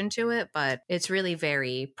connotation to it, but it's really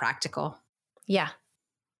very practical. Yeah.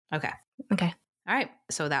 Okay. All right.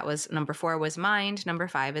 So that was number 4 was mind. Number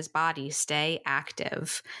 5 is body. Stay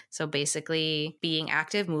active. So basically being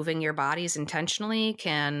active, moving your bodies intentionally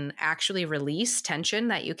can actually release tension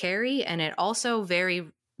that you carry. And it also very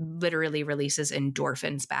literally releases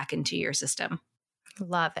endorphins back into your system.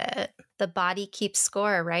 Love it. The body keeps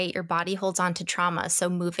score, right? Your body holds on to trauma. So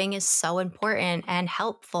moving is so important and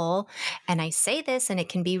helpful. And I say this, and it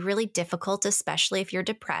can be really difficult, especially if you're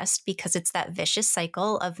depressed, because it's that vicious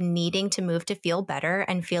cycle of needing to move to feel better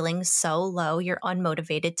and feeling so low you're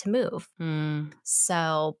unmotivated to move. Mm.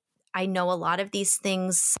 So I know a lot of these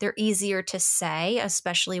things, they're easier to say,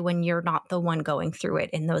 especially when you're not the one going through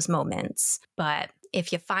it in those moments. But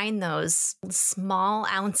if you find those small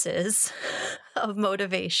ounces of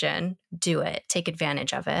motivation, do it. Take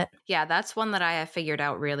advantage of it. Yeah, that's one that I have figured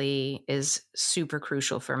out really is super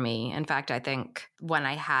crucial for me. In fact, I think when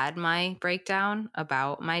I had my breakdown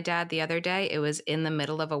about my dad the other day, it was in the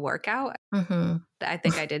middle of a workout. Mm-hmm. I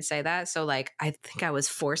think I did say that. So, like, I think I was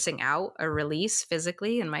forcing out a release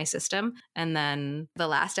physically in my system. And then the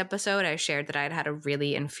last episode, I shared that I'd had a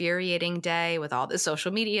really infuriating day with all the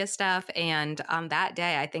social media stuff. And on that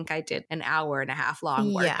day, I think I did an hour and a half long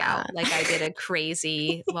Yeah. workout. Like, I did a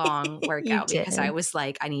crazy long You workout because I did. was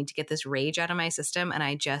like, I need to get this rage out of my system. And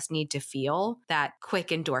I just need to feel that quick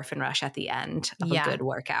endorphin rush at the end of a Yeah. good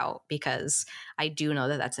workout, because I do know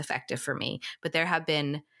that that's effective for me. But there have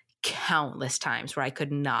been countless times where I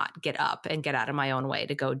could not get up and get out of my own way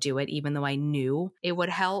to go do it, even though I knew it would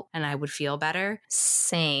help and I would feel better.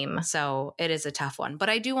 Same. So it is a tough one. But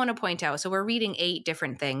I do want to point out, so we're reading 8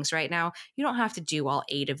 different things right now. You don't have to do all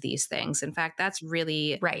 8 of these things. In fact, that's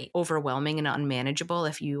really Right. overwhelming and unmanageable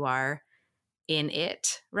if you are in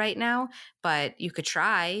it right now. But you could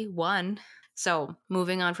try one. So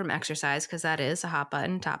moving on from exercise, because that is a hot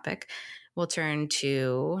button topic, we'll turn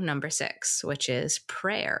to number 6, which is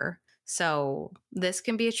prayer. So this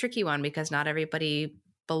can be a tricky one because not everybody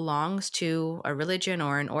belongs to a religion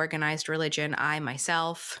or an organized religion. I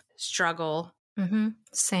myself struggle, Mm-hmm.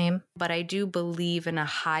 Same. but I do believe in a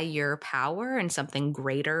higher power and something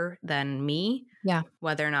greater than me. Yeah.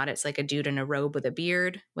 Whether or not it's like a dude in a robe with a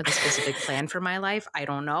beard with a specific plan for my life, I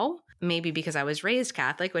don't know. Maybe because I was raised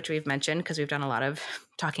Catholic, which we've mentioned because we've done a lot of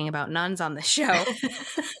talking about nuns on this show.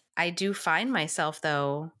 I do find myself,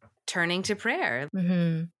 though, turning to prayer.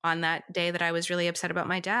 Mm-hmm. On that day that I was really upset about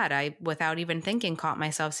my dad, I, without even thinking, caught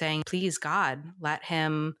myself saying, please, God, let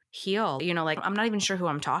him heal. You know, like, I'm not even sure who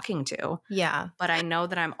I'm talking to, Yeah. but I know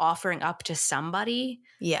that I'm offering up to somebody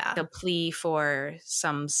Yeah. a plea for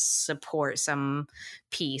some support, some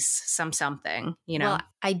peace, something, you know? Well,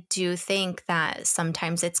 I do think that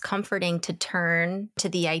sometimes it's comforting to turn to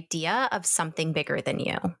the idea of something bigger than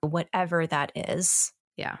you, whatever that is.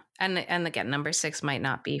 Yeah. And again, number 6 might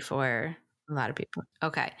not be for a lot of people.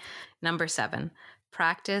 Okay. Number 7,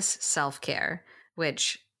 practice self-care,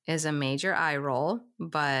 which is a major eye roll.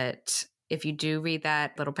 But if you do read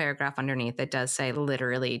that little paragraph underneath, it does say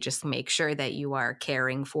literally just make sure that you are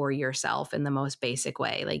caring for yourself in the most basic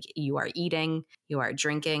way. Like, you are eating, you are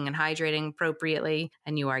drinking and hydrating appropriately,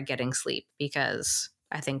 and you are getting sleep. Because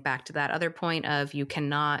I think back to that other point of you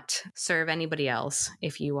cannot serve anybody else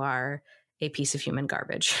if you are a piece of human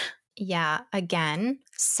garbage. Yeah, again,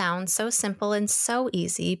 sounds so simple and so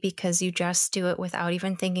easy because you just do it without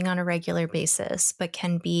even thinking on a regular basis, but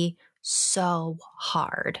can be so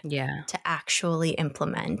hard Yeah. to actually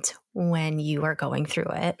implement when you are going through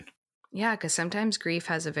it. Yeah, because sometimes grief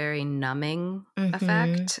has a very numbing Mhm.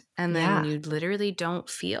 effect, and then Yeah. you literally don't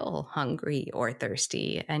feel hungry or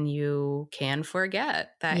thirsty, and you can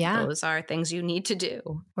forget that Yeah. those are things you need to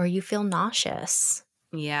do. Or you feel nauseous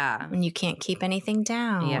Yeah. when you can't keep anything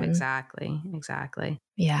down. Yeah, exactly. Exactly.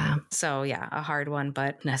 Yeah. So, yeah, a hard one,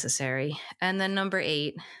 but necessary. And then number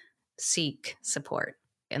 8, seek support.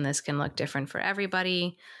 And this can look different for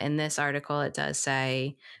everybody. In this article, it does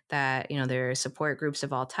say that, you know, there are support groups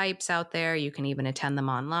of all types out there. You can even attend them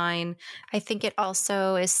online. I think it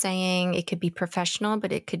also is saying it could be professional,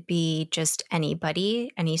 but it could be just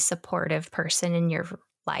anybody, any supportive person in your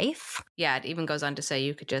life. Yeah, it even goes on to say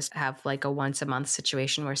you could just have like a once a month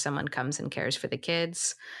situation where someone comes and cares for the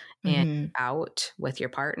kids and Mhm. out with your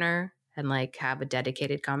partner and like have a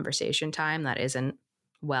dedicated conversation time that isn't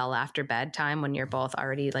well after bedtime when you're both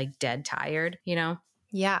already like dead tired, you know?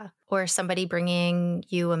 Yeah. Or somebody bringing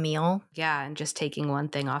you a meal. Yeah, and just taking one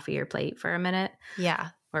thing off of your plate for a minute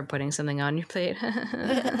Yeah. or putting something on your plate.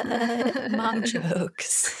 Mom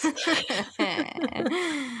jokes.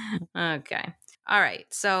 Okay. All right.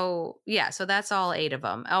 So, yeah, so that's all 8 of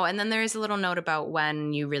them. Oh, and then there is a little note about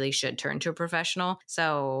when you really should turn to a professional.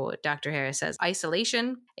 So, Dr. Harris says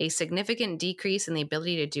isolation, a significant decrease in the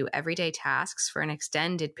ability to do everyday tasks for an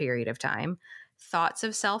extended period of time, thoughts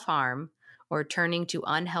of self-harm, or turning to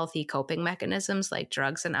unhealthy coping mechanisms like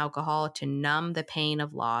drugs and alcohol to numb the pain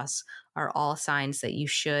of loss are all signs that you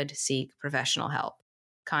should seek professional help.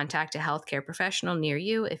 contact a healthcare professional near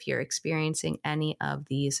you if you're experiencing any of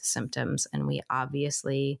these symptoms. And we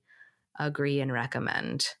obviously agree and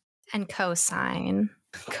recommend. And co-sign.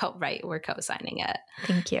 Right, we're co-signing it.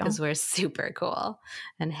 Thank you. Because we're super cool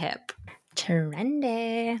and hip.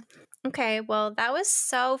 Trendy. Okay, well, that was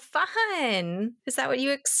so fun. Is that what you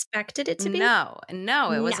expected it to be? No,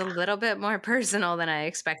 it was a little bit more personal than I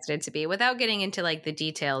expected it to be. Without getting into like the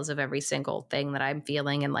details of every single thing that I'm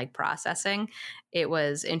feeling and like processing, it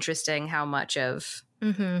was interesting how much of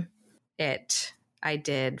it I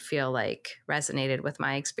did feel like resonated with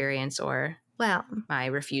my experience or my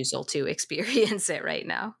refusal to experience it right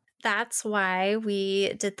now. That's why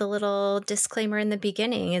we did the little disclaimer in the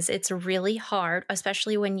beginning is it's really hard,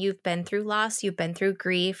 especially when you've been through loss, you've been through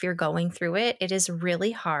grief, you're going through it. It is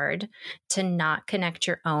really hard to not connect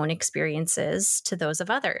your own experiences to those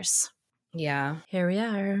of others. Yeah. Here we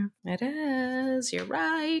are. It is. You're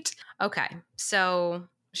right. Okay. So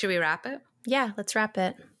should we wrap it? Yeah, let's wrap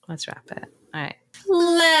it. Let's wrap it. All right.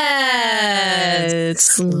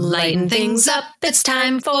 Let's lighten things up. It's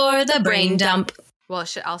time for the brain dump. Well,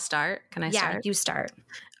 I'll start. Can I start? Yeah, you start.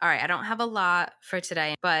 All right. I don't have a lot for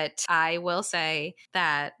today, but I will say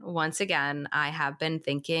that once again, I have been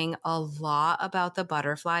thinking a lot about the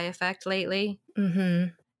butterfly effect lately.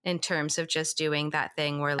 In terms of just doing that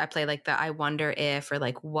thing where I play like the I wonder if or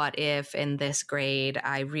like what if in this grade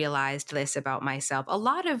I realized this about myself. A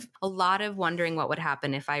lot of wondering what would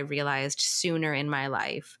happen if I realized sooner in my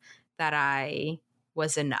life that I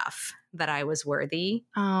was enough, that I was worthy.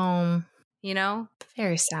 You know?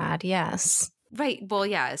 Very sad, yes. Right. Well,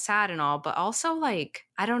 yeah, it's sad and all, but also like,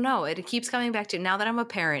 I don't know. It keeps coming back to, now that I'm a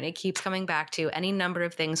parent, it keeps coming back to any number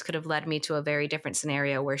of things could have led me to a very different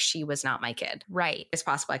scenario where she was not my kid. Right. It's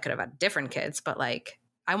possible I could have had different kids, but like,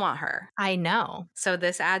 I want her. I know. So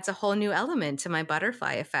this adds a whole new element to my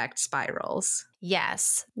butterfly effect spirals.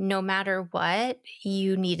 Yes. No matter what,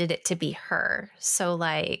 you needed it to be her. So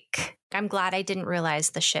like, I'm glad I didn't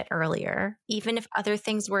realize the shit earlier. Even if other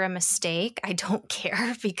things were a mistake, I don't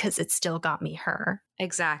care because it still got me her.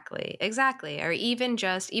 Exactly. Or even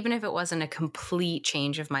if it wasn't a complete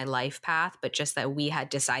change of my life path, but just that we had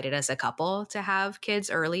decided as a couple to have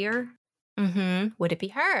kids earlier. Would it be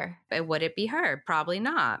her? Would it be her? Probably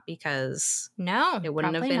not, because it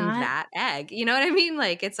wouldn't have been that egg. You know what I mean?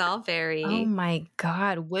 Like, it's all very... Oh my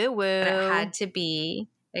God, woo-woo. But it had to be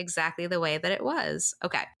exactly the way that it was.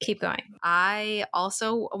 Okay. Keep going. I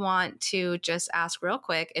also want to just ask real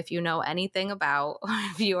quick if you know anything about, or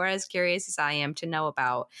if you are as curious as I am to know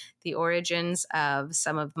about the origins of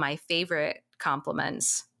some of my favorite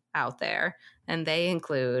compliments out there. And they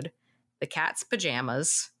include the cat's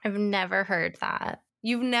pajamas. I've never heard that.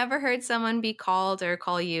 You've never heard someone be called or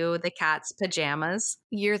call you the cat's pajamas?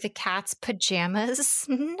 You're the cat's pajamas?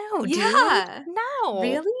 No, dude. Yeah. No.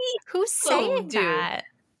 Really? Who's saying that?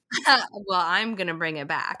 Well, I'm going to bring it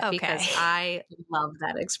back because I love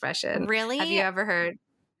that expression. Really?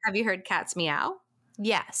 Have you heard cats meow?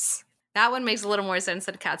 Yes. That one makes a little more sense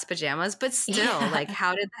than cat's pajamas, but still, like,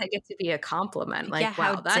 how did that get to be a compliment? Like,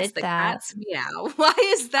 wow, that's the cat's meow. Why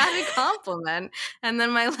is that a compliment? And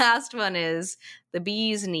then my last one is the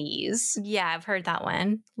bee's knees. Yeah, I've heard that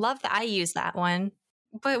one. Love that. I use that one.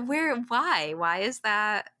 But why? Why is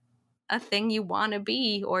that a thing you want to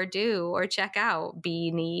be or do or check out?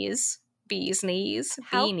 Bee's knees.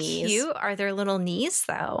 How cute are their little knees,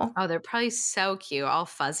 though? Oh, they're probably so cute, all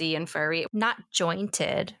fuzzy and furry. Not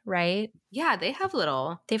jointed, right? Yeah, they have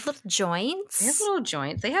little joints? They have little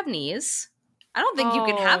joints. They have knees. I don't think you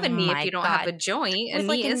can have a knee if you don't have a joint. With a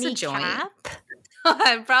like knee is a joint. Cap?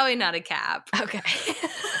 Probably not a cap. Okay.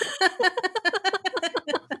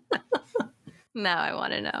 Now I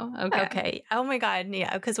want to know. Okay. Oh my God.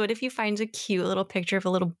 Yeah. Because what if you find a cute little picture of a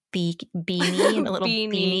little beanie and a little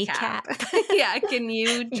beanie cap? Yeah. Can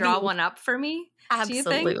you draw one up for me?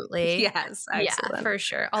 Absolutely. Yes. Excellent. Yeah, for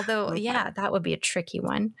sure. Although, yeah, that would be a tricky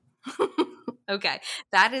one. Okay.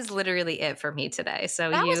 That is literally it for me today. So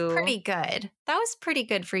that was pretty good. That was pretty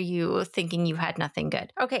good for you thinking you had nothing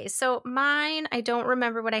good. Okay. So mine, I don't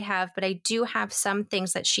remember what I have, but I do have some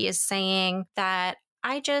things that she is saying that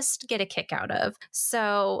I just get a kick out of.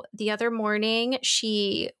 So the other morning,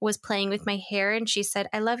 she was playing with my hair and she said,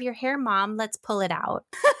 "I love your hair, Mom. Let's pull it out."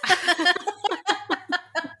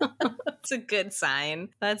 That's a good sign.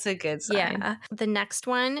 Yeah. The next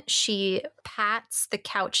one, she pats the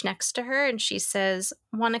couch next to her and she says,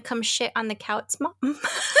 "Want to come shit on the couch, Mom?"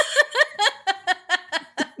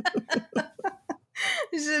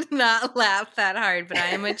 You should not laugh that hard, but I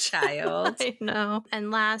am a child. I know. And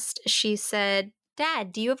last, she said,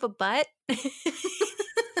 "Dad, do you have a butt?"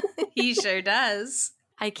 He sure does.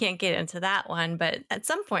 I can't get into that one, but at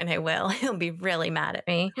some point I will. He'll be really mad at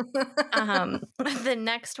me. The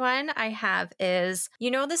next one I have is,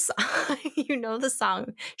 you know the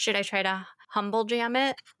song, Should I Try to Humble Jam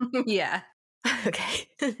It? Yeah. Okay.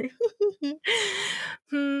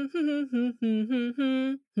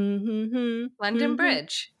 London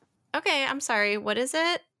Bridge. Okay, I'm sorry. What is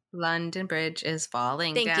it? London Bridge is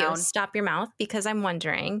falling down. Thank you. Stop your mouth, because I'm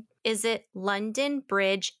wondering, is it London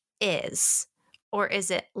Bridge is, or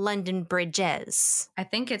is it London Bridges? I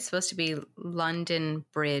think it's supposed to be London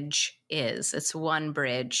Bridge is. It's one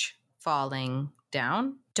bridge falling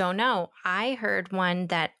down. Don't know. I heard one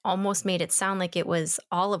that almost made it sound like it was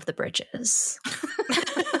all of the bridges.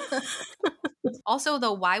 Also,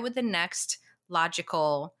 though, why would the next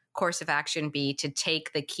logical course of action be to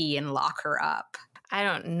take the key and lock her up? I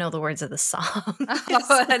don't know the words of the song.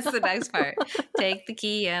 Oh, that's the next part. Take the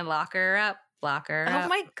key and lock her up. Lock her up. Oh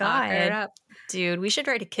my God. Lock her up. Dude, we should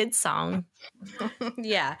write a kid's song.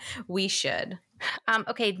 Yeah, we should.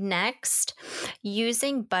 Okay, next,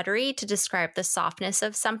 using buttery to describe the softness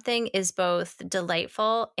of something is both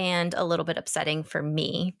delightful and a little bit upsetting for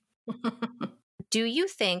me. Do you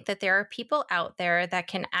think that there are people out there that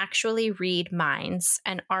can actually read minds?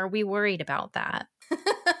 And are we worried about that?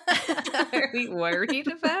 Are we worried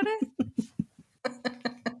about it?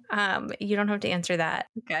 You don't have to answer that.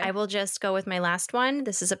 Okay. I will just go with my last one.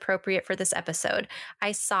 This is appropriate for this episode.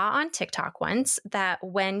 I saw on TikTok once that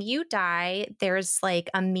when you die, there's like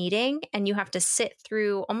a meeting and you have to sit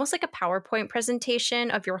through almost like a PowerPoint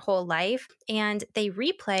presentation of your whole life. And they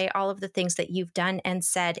replay all of the things that you've done and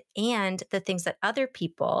said, and the things that other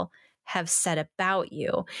people have said about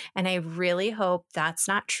you. And I really hope that's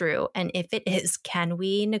not true. And if it is, can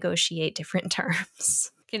we negotiate different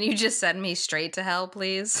terms? Can you just send me straight to hell,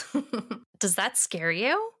 please? Does that scare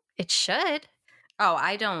you? It should. Oh,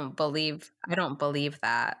 I don't believe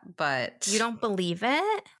that, but You don't believe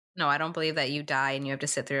it? no, I don't believe that you die and you have to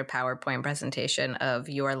sit through a PowerPoint presentation of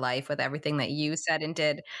your life with everything that you said and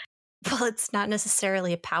did, Well, it's not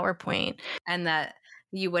necessarily a PowerPoint. and that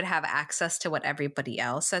you would have access to what everybody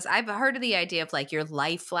else says. I've heard of the idea of like your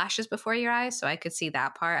life flashes before your eyes, so I could see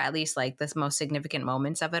that part, at least like the most significant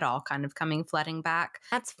moments of it all kind of coming flooding back.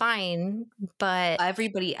 That's fine, but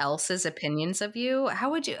Everybody else's opinions of you,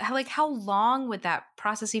 how long would that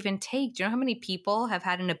process even take? Do you know how many people have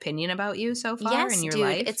had an opinion about you so far yes, in your dude,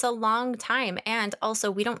 life? it's a long time. And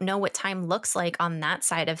also, we don't know what time looks like on that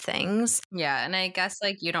side of things. Yeah, and I guess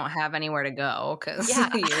like you don't have anywhere to go because Yeah.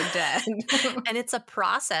 you're dead. And it's a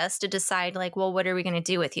process to decide, like, well, what are we going to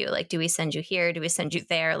do with you? Like, do we send you here? Do we send you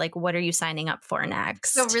there? Like, what are you signing up for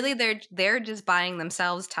next? So really, they're just buying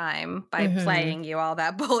themselves time by Mhm. playing you all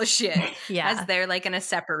that bullshit. Yeah. As they're like in a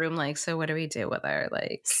separate room, like, so what do we do with her?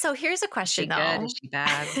 Like, So here's a is she question, good? though. Is she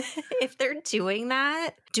bad? If they're doing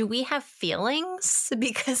that, do we have feelings?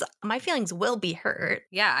 Because my feelings will be hurt.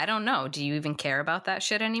 Yeah, I don't know. Do you even care about that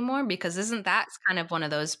shit anymore? Because isn't that kind of one of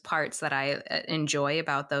those parts that I enjoy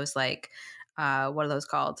about those, like, what are those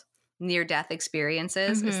called? Near-death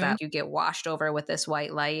experiences, is that you get washed over with this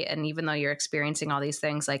white light, and even though you're experiencing all these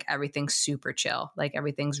things, like everything's super chill, like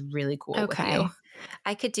everything's really cool with you.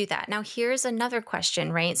 I could do that. Now, here's another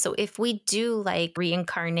question, right? So if we do like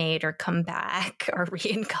reincarnate or come back or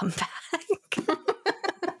come back,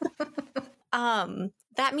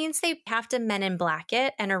 that means they have to Men in Black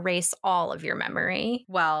it and erase all of your memory.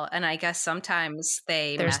 Well, and I guess sometimes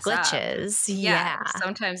There's mess up. glitches. Yeah, Yeah.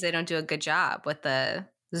 sometimes they don't do a good job with the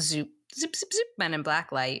zoop, zip, zip, zip, Men in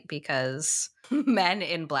Black light, because Men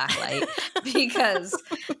in Black light, because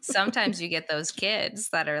sometimes you get those kids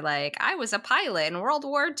that are like, I was a pilot in World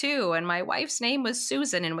War II and my wife's name was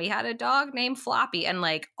Susan and we had a dog named Floppy, and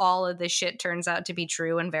like all of this shit turns out to be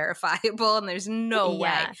true and verifiable, and there's no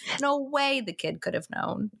way the kid could have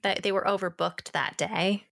known. That they were overbooked that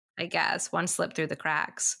day. I guess one slipped through the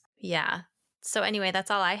cracks. Yeah. So anyway, that's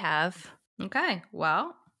all I have. Okay,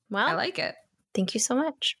 well, Well, I like it. thank you so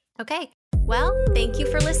much. Okay. Well, thank you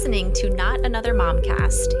for listening to Not Another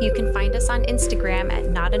Momcast. You can find us on Instagram at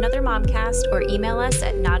Not Another Momcast or email us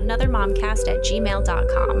at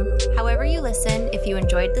notanothermomcast@gmail.com. However you listen, if you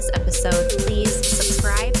enjoyed this episode, please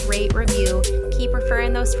subscribe, rate, review, keep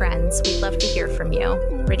referring those friends. We'd love to hear from you.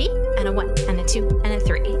 Ready? And a 1, and a 2, and a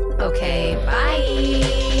 3. Okay, bye.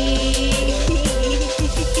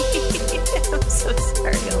 I'm so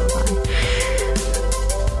sorry, hold on.